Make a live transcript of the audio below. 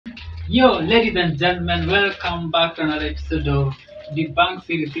Yo, ladies and gentlemen, welcome back to another episode of the Bank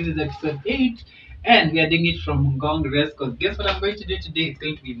Series. This is episode 8, and we are doing it from Gong Race. Because guess what I'm going to do today? It's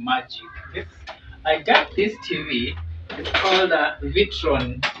going to be magic. I got this TV. It's called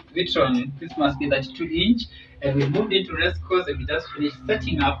Vitron. Vitron. This must be 32-inch, and we moved into Race Course, and we just finished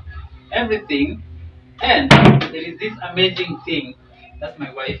setting up everything. And there is this amazing thing. That's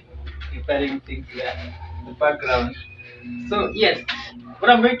my wife preparing things there in the background. So yes,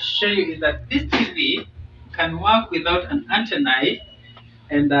 what I'm going to show you is that this TV can work without an antenna,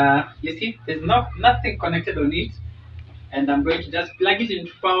 and you see there's nothing connected on it, and I'm going to just plug it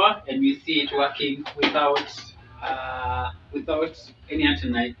into power, and you see it working without any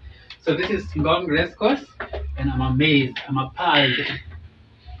antenna. So this is Gong Race Course, and I'm amazed. I'm appalled.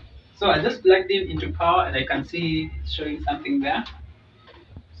 So I just plugged it into power, and I can see it's showing something there.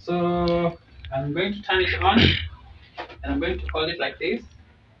 So I'm going to turn it on, and I'm going to hold it like this.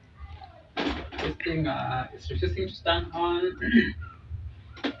 This thing is refusing to stand on.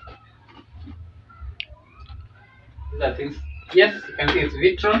 These are things. Yes, you can see it's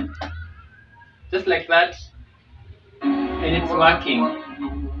Vitron, just like that, and it's working.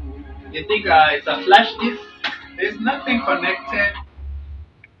 You think it's a flash disk? There's nothing connected.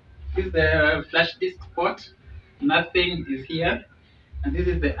 This is the flash disk port. Nothing is here, and this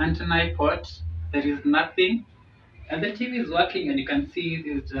is the antenna port. There is nothing. And the TV is working, and you can see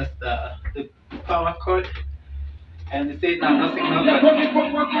this is just the power cord, and it says now no signal, but as you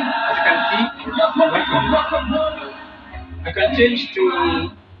can see, it's working. I can change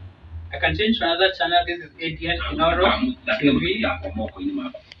to another channel. This is Ep8 TV.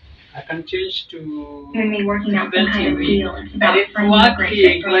 I can change to Citizen TV, and it's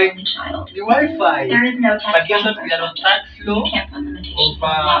working like the Wi-Fi. But guess what? We are on third floor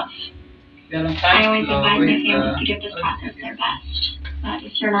of I always advise my families to give this process their best. But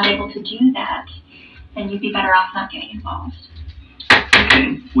if you're not able to do that, then you'd be better off not getting involved.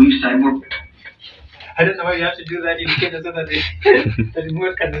 Okay, we say we're... I don't know why you have to do that in Kenya so that the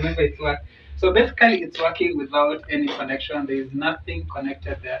remote can remember its work. So basically it's working without any connection. There is nothing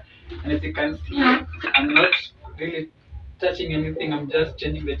connected there. And as you can see, I'm not really touching anything. I'm just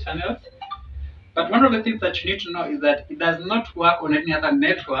changing the channels. But one of the things that you need to know is that it does not work on any other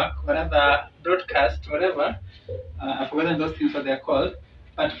network or other broadcast, whatever. I've forgotten those things what they're called.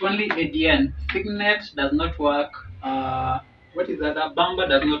 But only ADN. Signet does not work. What is that? Bamba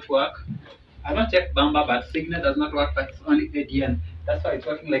does not work. I don't check Bamba, but Signet does not work, but it's only ADN. That's why it's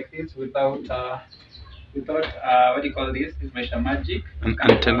working like this without what do you call this? This is my magic. An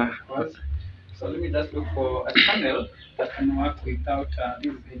antenna. So let me just look for a channel that can work without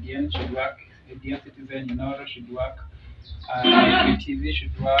this ADN should work. ADN Citizen, should work. TV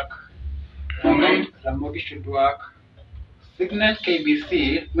should work. Ramogi should work. Signet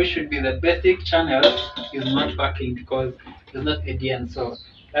KBC, which should be the basic channel, is not working because it's not ADN. So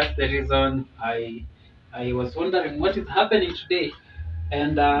that's the reason I was wondering what is happening today.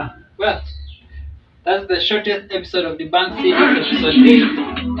 And well, that's the shortest episode of the Bank Series, episode 8.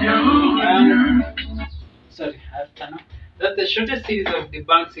 Sorry, I have to turn on. That's the shortest series of the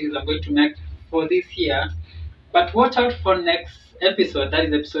Bank Series I'm going to make for this year. But watch out for next episode, that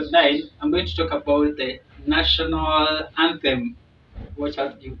is episode 9. I'm going to talk about the national anthem. Watch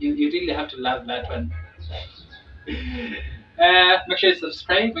out, you really have to love that one. Make sure you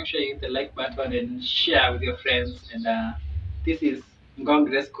subscribe, make sure you hit the like button and share with your friends. And this is Gong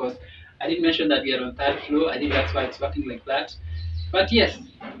Race Course. I didn't mention that we are on third floor. I think that's why it's working like that. But yes,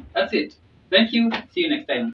 that's it. Thank you. See you next time.